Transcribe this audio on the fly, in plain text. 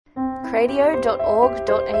A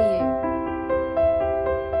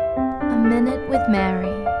Minute with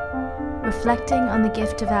Mary, reflecting on the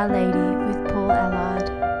gift of Our Lady with Paul Allard.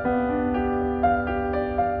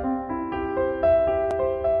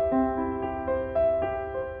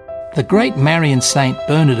 The great Marian Saint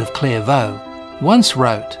Bernard of Clairvaux once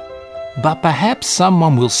wrote, "But perhaps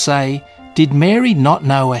someone will say, did Mary not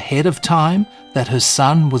know ahead of time that her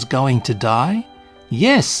son was going to die?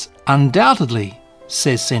 Yes, undoubtedly,"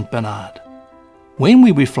 says St. Bernard. When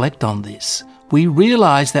we reflect on this, we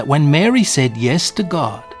realise that when Mary said yes to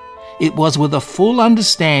God, it was with a full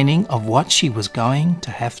understanding of what she was going to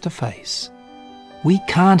have to face. We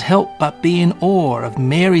can't help but be in awe of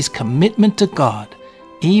Mary's commitment to God,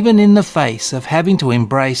 even in the face of having to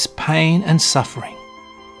embrace pain and suffering.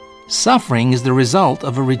 Suffering is the result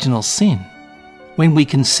of original sin. When we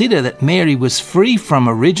consider that Mary was free from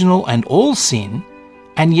original and all sin,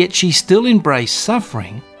 and yet she still embraced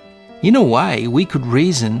suffering, in a way we could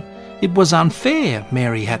reason it was unfair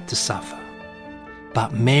Mary had to suffer.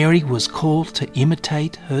 But Mary was called to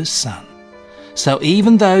imitate her Son. So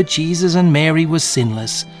even though Jesus and Mary were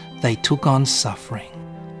sinless, they took on suffering.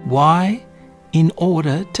 Why? In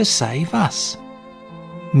order to save us.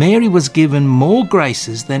 Mary was given more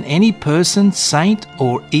graces than any person, saint,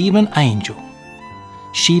 or even angel.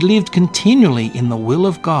 She lived continually in the will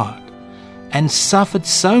of God and suffered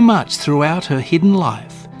so much throughout her hidden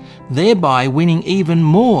life, thereby winning even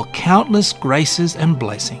more countless graces and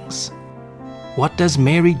blessings. What does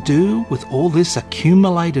Mary do with all this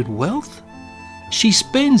accumulated wealth? She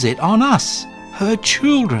spends it on us, her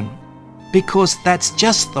children, because that's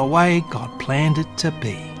just the way God planned it to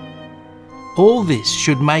be. All this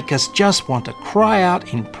should make us just want to cry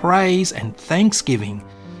out in praise and thanksgiving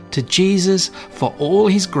to Jesus for all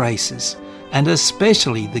his graces, and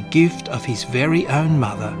especially the gift of his very own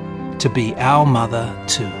mother to be our mother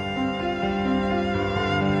too.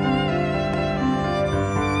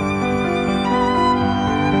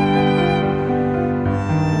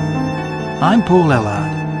 I'm Paul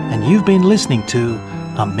Allard, and you've been listening to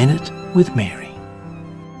A Minute with Mary.